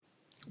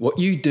What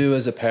you do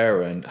as a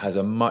parent has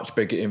a much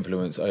bigger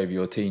influence over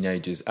your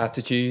teenagers'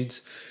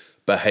 attitudes,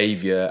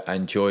 behaviour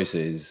and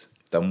choices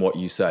than what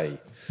you say.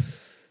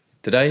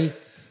 Today,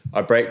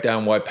 I break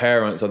down why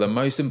parents are the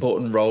most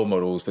important role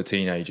models for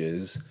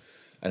teenagers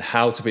and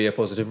how to be a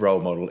positive role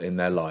model in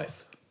their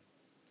life.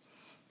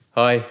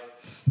 Hi,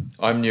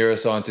 I'm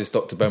neuroscientist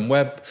Dr. Ben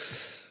Webb,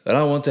 and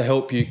I want to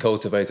help you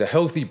cultivate a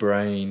healthy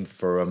brain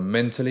for a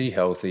mentally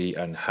healthy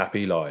and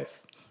happy life.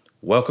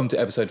 Welcome to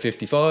episode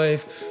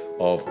 55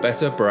 of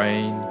Better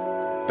Brain,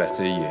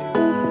 Better You.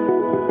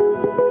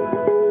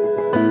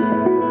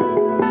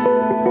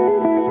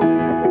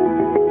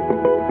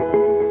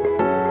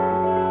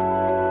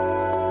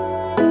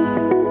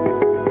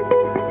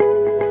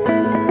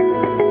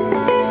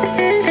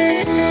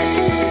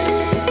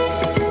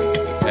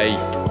 Hey,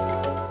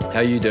 how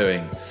are you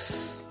doing?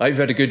 I hope you've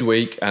had a good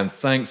week, and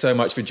thanks so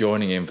much for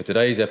joining in for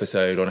today's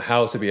episode on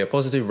how to be a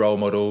positive role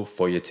model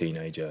for your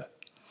teenager.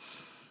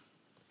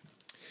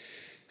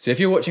 So if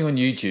you're watching on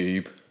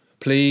YouTube,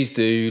 please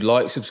do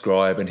like,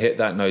 subscribe and hit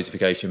that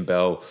notification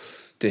bell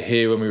to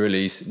hear when we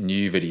release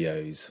new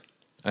videos.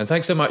 And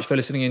thanks so much for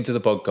listening into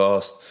the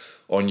podcast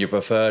on your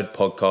preferred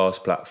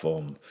podcast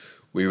platform.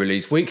 We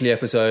release weekly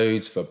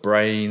episodes for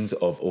brains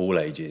of all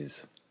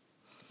ages.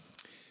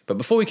 But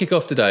before we kick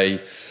off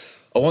today,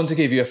 I want to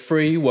give you a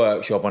free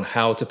workshop on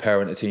how to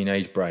parent a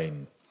teenage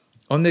brain.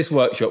 On this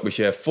workshop, we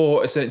share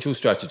 4 essential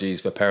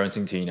strategies for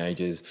parenting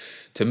teenagers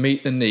to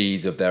meet the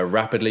needs of their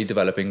rapidly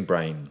developing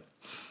brain.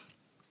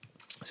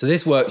 So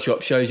this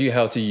workshop shows you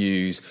how to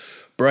use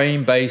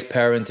brain-based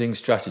parenting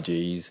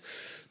strategies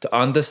to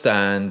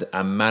understand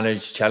and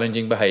manage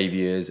challenging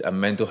behaviours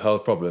and mental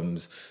health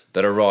problems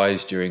that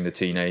arise during the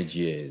teenage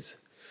years.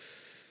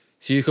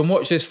 So you can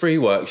watch this free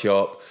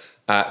workshop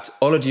at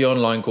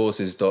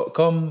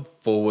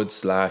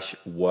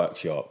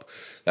ologyonlinecourses.com/workshop.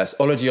 That's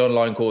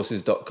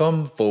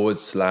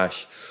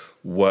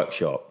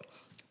ologyonlinecourses.com/workshop.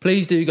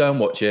 Please do go and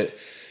watch it.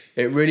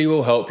 It really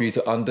will help you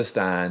to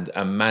understand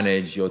and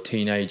manage your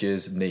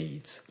teenagers'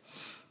 needs.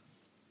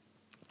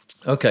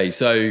 Okay,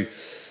 so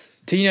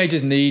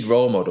teenagers need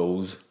role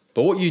models,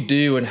 but what you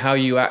do and how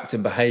you act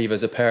and behave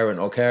as a parent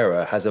or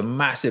carer has a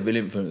massive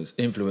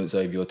influence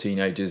over your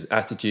teenagers'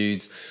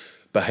 attitudes,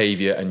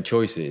 behaviour and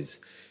choices.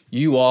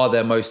 You are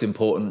their most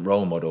important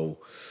role model.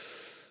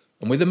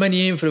 And with the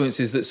many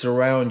influences that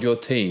surround your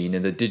teen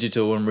in the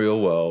digital and real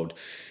world,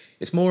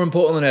 it's more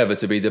important than ever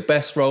to be the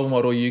best role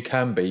model you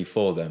can be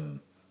for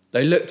them.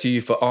 They look to you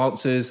for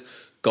answers,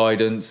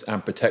 guidance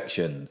and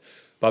protection.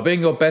 By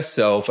being your best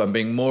self and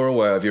being more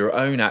aware of your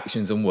own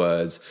actions and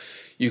words,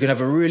 you can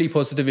have a really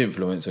positive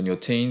influence on your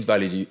teen's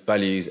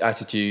values,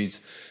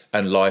 attitudes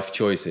and life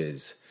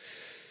choices.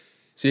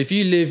 So if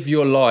you live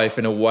your life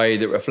in a way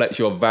that reflects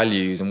your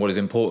values and what is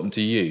important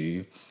to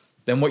you,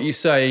 then what you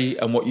say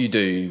and what you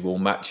do will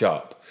match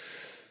up.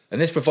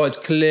 And this provides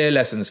clear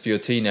lessons for your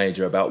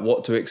teenager about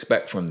what to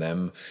expect from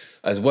them,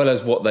 as well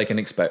as what they can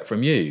expect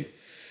from you.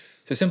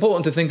 So it's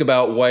important to think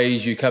about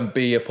ways you can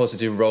be a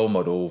positive role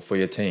model for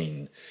your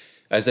teen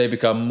as they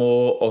become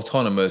more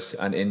autonomous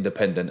and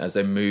independent as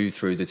they move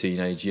through the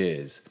teenage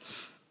years.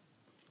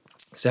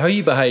 So how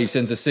you behave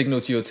sends a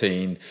signal to your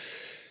teen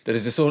that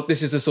this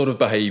is the sort of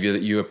behaviour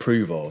that you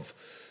approve of.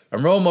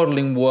 And role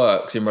modelling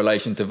works in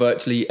relation to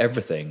virtually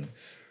everything,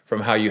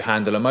 from how you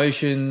handle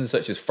emotions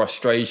such as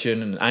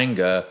frustration and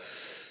anger,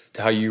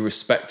 to how you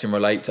respect and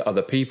relate to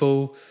other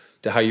people,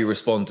 to how you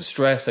respond to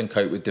stress and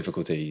cope with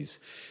difficulties.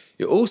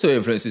 It also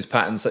influences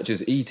patterns such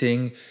as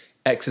eating,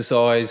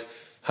 exercise,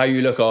 how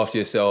you look after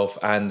yourself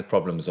and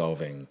problem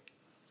solving.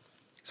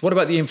 So what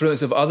about the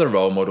influence of other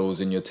role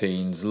models in your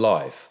teen's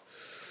life?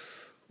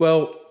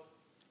 Well,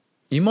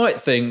 you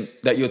might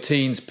think that your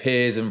teen's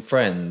peers and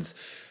friends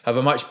have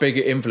a much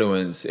bigger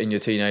influence in the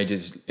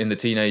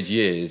teenage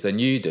years than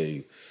you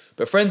do.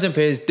 But friends and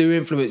peers do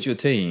influence your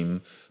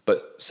teen,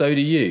 but so do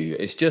you.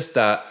 It's just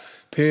that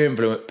peer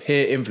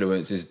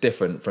influence is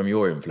different from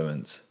your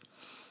influence.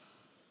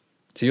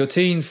 So your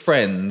teen's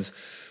friends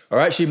are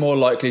actually more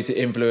likely to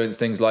influence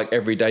things like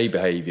everyday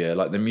behaviour,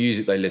 like the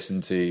music they listen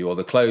to or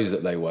the clothes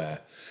that they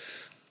wear.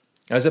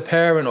 As a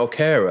parent or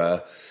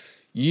carer,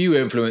 you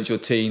influence your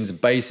teen's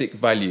basic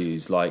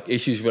values, like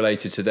issues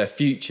related to their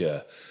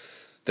future,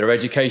 their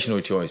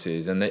educational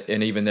choices, and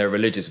even their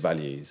religious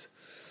values.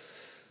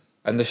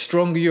 And the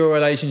stronger your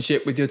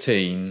relationship with your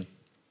teen,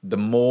 the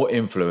more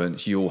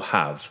influence you'll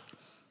have.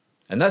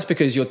 And that's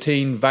because your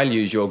teen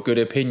values your good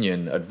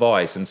opinion,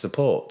 advice, and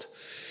support.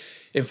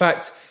 In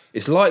fact,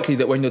 it's likely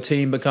that when your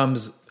teen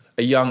becomes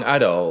a young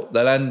adult,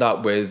 they'll end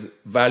up with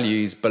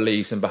values,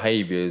 beliefs, and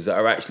behaviours that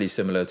are actually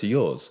similar to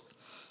yours.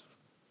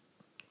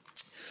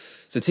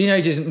 So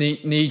teenagers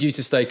need you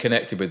to stay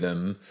connected with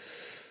them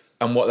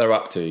and what they're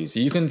up to. So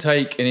you can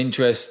take an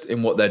interest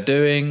in what they're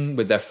doing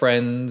with their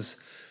friends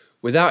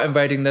without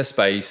invading their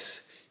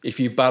space if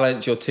you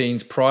balance your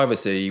teen's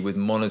privacy with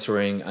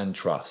monitoring and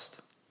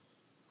trust.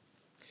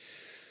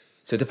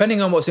 So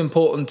depending on what's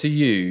important to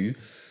you,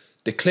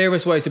 the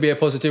clearest way to be a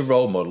positive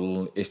role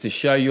model is to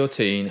show your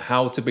teen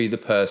how to be the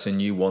person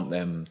you want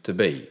them to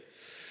be.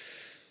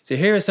 So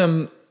here are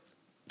some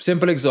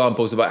simple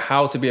examples about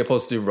how to be a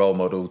positive role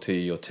model to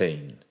your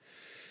teen.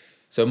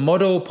 So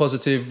model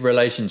positive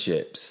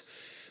relationships.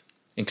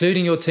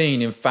 Including your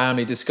teen in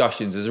family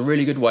discussions is a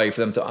really good way for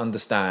them to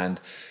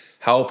understand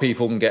how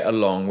people can get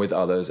along with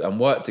others and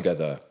work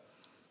together.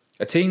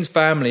 A teen's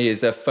family is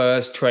their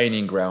first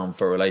training ground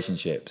for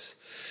relationships,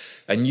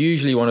 and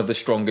usually one of the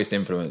strongest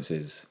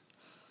influences.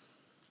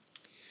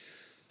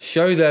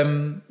 Show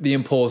them the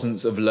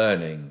importance of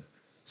learning.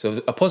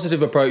 So a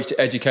positive approach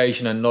to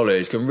education and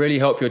knowledge can really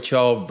help your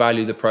child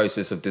value the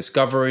process of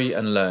discovery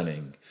and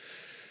learning.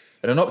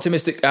 And an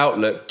optimistic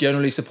outlook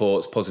generally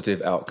supports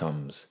positive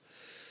outcomes.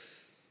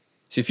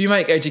 So if you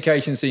make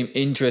education seem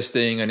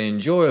interesting and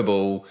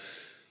enjoyable,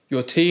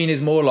 your teen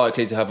is more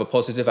likely to have a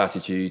positive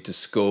attitude to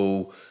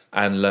school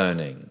and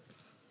learning.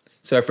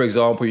 So for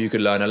example, you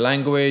could learn a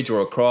language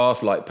or a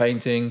craft like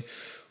painting,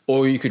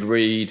 or you could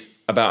read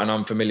about an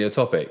unfamiliar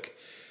topic.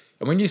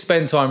 And when you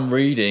spend time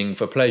reading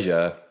for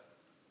pleasure,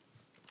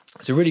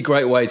 it's a really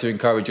great way to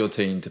encourage your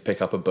teen to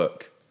pick up a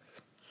book.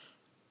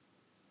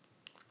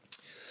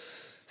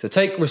 So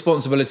take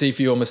responsibility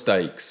for your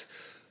mistakes.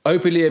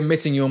 Openly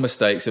admitting your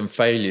mistakes and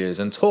failures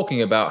and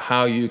talking about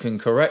how you can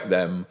correct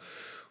them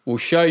will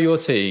show your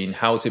teen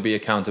how to be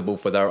accountable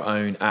for their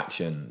own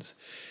actions.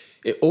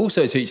 It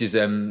also teaches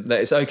them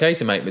that it's okay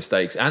to make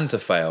mistakes and to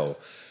fail.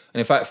 And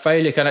in fact,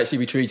 failure can actually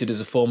be treated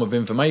as a form of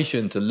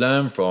information to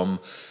learn from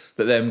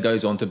that then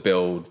goes on to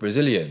build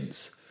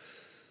resilience.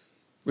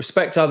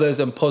 Respect others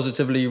and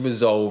positively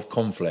resolve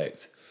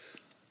conflict.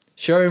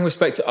 Showing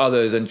respect to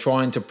others and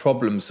trying to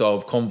problem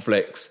solve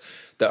conflicts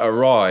that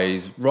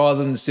arise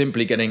rather than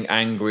simply getting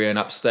angry and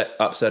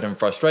upset and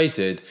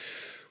frustrated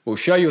will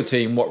show your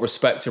teen what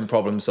respect and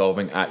problem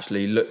solving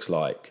actually looks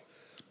like.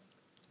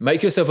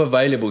 Make yourself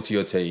available to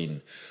your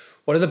teen.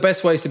 One of the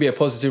best ways to be a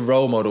positive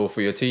role model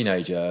for your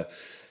teenager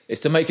is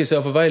to make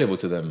yourself available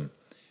to them.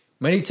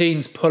 Many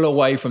teens pull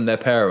away from their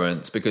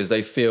parents because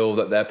they feel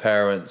that their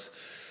parents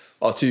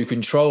are too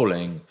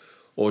controlling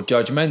or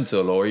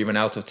judgmental or even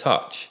out of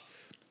touch.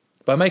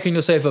 By making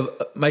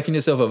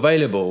yourself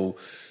available,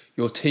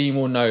 your team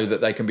will know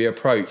that they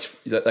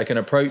can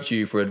approach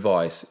you for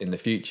advice in the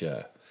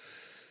future.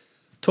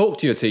 Talk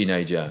to your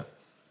teenager.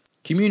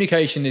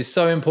 Communication is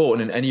so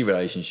important in any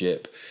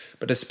relationship,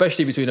 but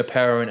especially between a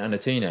parent and a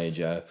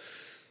teenager.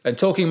 And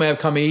talking may have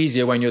come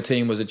easier when your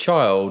teen was a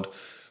child,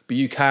 but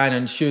you can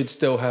and should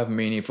still have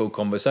meaningful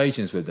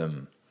conversations with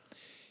them.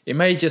 It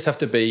may just have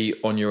to be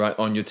on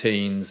your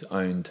teen's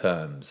own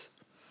terms.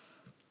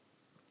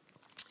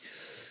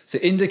 So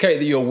indicate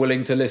that you're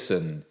willing to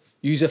listen.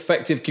 Use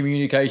effective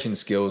communication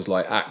skills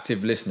like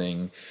active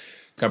listening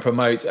can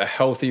promote a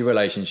healthy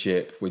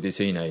relationship with your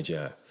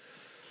teenager.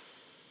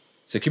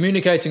 So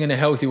communicating in a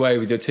healthy way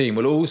with your teen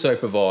will also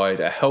provide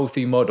a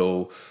healthy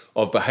model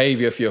of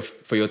behaviour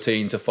for your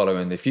teen to follow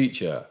in the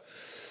future.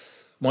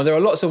 While there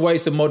are lots of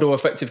ways to model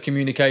effective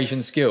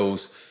communication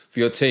skills for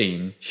your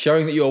teen,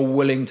 showing that you're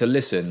willing to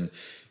listen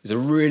is a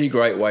really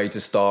great way to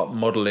start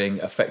modelling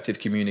effective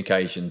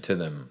communication to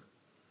them.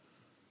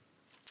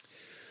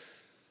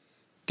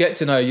 Get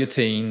to know your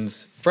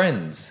teen's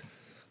friends.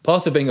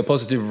 Part of being a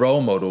positive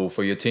role model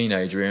for your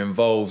teenager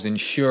involves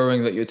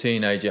ensuring that your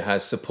teenager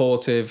has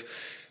supportive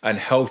and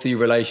healthy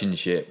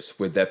relationships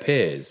with their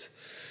peers.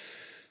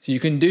 So you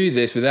can do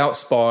this without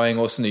spying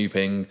or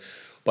snooping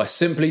by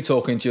simply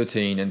talking to your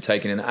teen and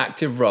taking an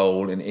active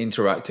role in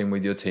interacting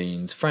with your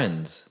teen's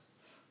friends.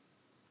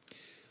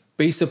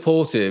 Be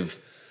supportive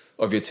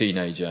of your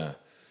teenager.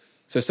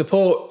 So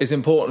support is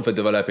important for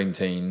developing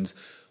teens.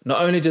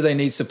 Not only do they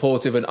need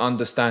supportive and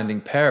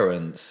understanding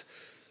parents,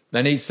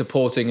 they need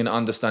supporting and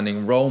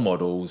understanding role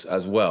models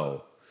as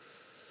well.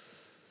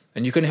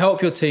 And you can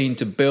help your teen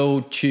to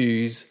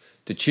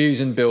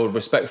choose and build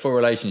respectful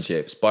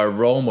relationships by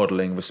role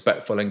modelling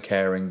respectful and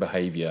caring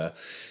behaviour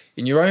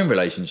in your own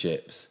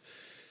relationships.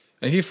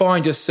 And if you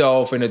find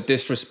yourself in a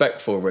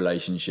disrespectful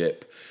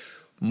relationship,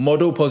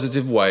 model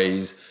positive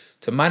ways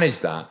to manage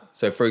that.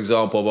 So for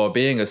example, by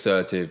being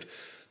assertive,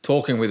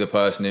 talking with the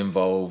person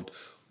involved,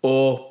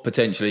 or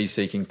potentially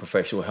seeking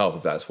professional help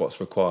if that's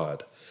what's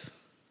required.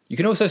 You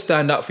can also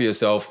stand up for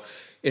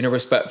yourself in a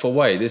respectful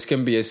way. This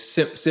can be as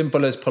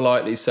simple as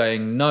politely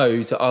saying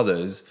no to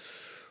others.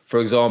 For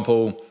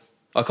example,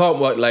 I can't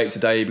work late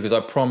today because I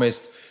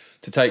promised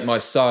to take my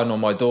son or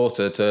my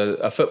daughter to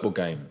a football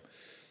game.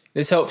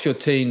 This helps your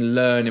teen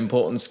learn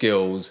important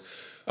skills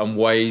and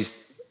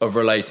ways of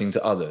relating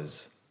to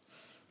others.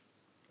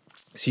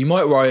 So you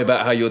might worry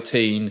about how your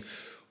teen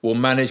will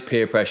manage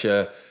peer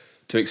pressure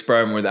to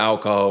experiment with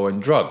alcohol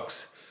and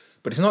drugs.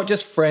 But it's not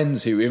just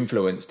friends who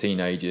influence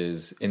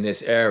teenagers in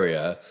this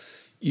area.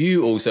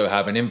 You also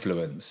have an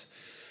influence.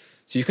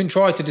 So you can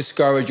try to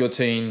discourage your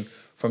teen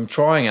from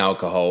trying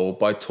alcohol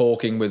by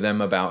talking with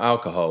them about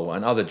alcohol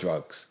and other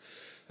drugs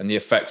and the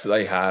effects that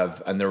they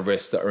have and the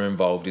risks that are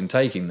involved in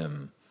taking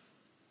them.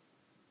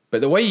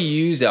 But the way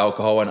you use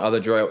alcohol and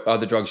other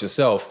drugs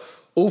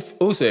yourself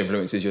also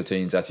influences your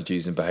teen's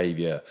attitudes and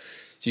behaviour.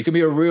 So you can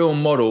be a real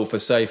model for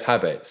safe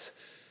habits.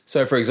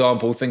 So for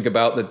example, think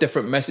about the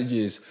different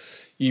messages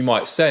you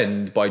might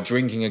send by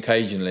drinking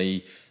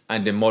occasionally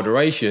and in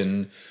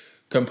moderation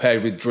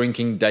compared with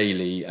drinking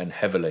daily and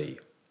heavily.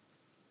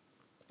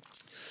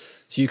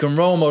 So you can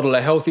role model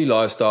a healthy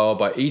lifestyle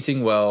by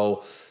eating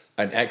well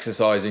and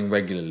exercising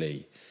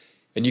regularly.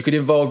 And you could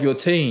involve your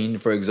teen,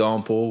 for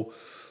example,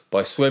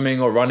 by swimming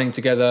or running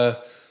together,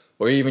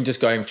 or even just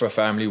going for a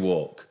family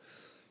walk.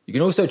 You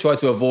can also try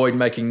to avoid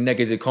making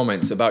negative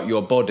comments about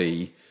your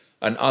body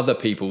and other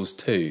people's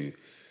too.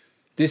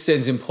 This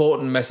sends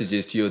important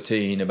messages to your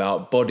teen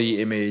about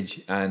body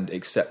image and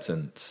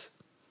acceptance.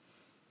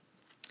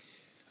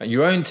 And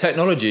your own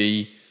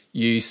technology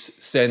use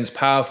sends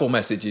powerful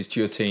messages to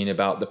your teen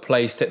about the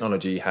place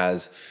technology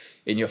has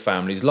in your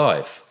family's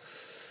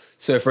life.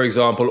 So, for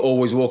example,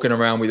 always walking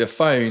around with a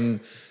phone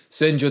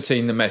sends your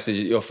teen the message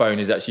that your phone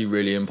is actually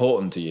really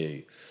important to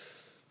you.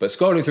 But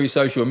scrolling through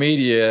social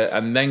media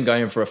and then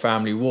going for a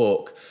family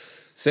walk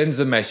sends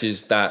the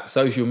message that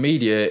social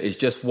media is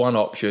just one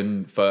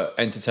option for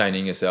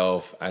entertaining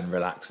yourself and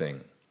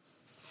relaxing.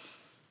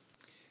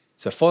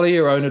 So follow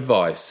your own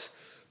advice.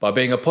 By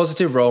being a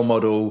positive role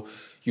model,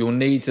 you'll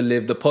need to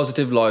live the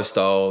positive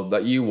lifestyle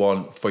that you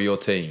want for your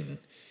teen.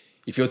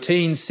 If your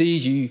teen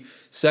sees you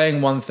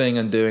saying one thing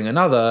and doing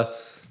another,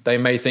 they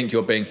may think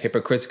you're being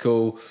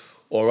hypocritical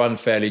or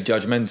unfairly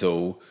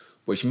judgmental,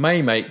 which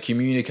may make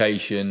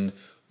communication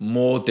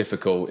more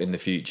difficult in the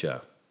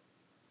future.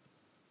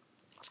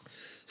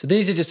 So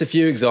these are just a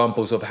few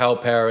examples of how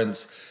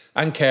parents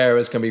and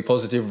carers can be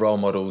positive role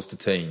models to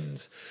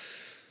teens.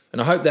 And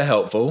I hope they're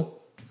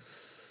helpful.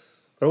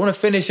 But I want to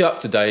finish up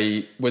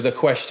today with a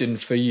question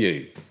for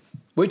you.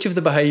 Which of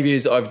the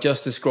behaviours I've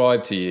just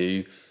described to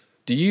you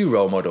do you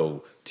role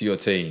model to your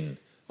teen?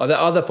 Are there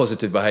other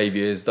positive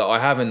behaviours that I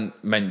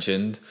haven't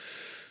mentioned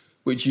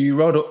which you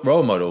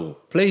role model?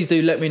 Please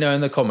do let me know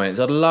in the comments.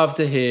 I'd love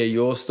to hear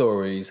your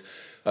stories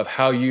of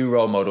how you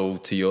role model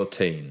to your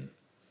teen.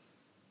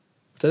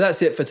 So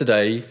that's it for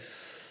today.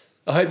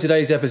 I hope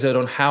today's episode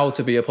on how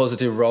to be a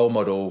positive role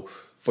model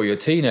for your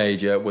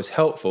teenager was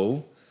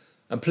helpful.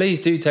 And please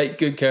do take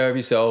good care of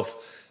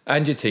yourself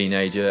and your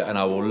teenager, and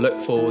I will look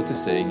forward to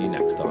seeing you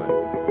next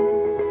time.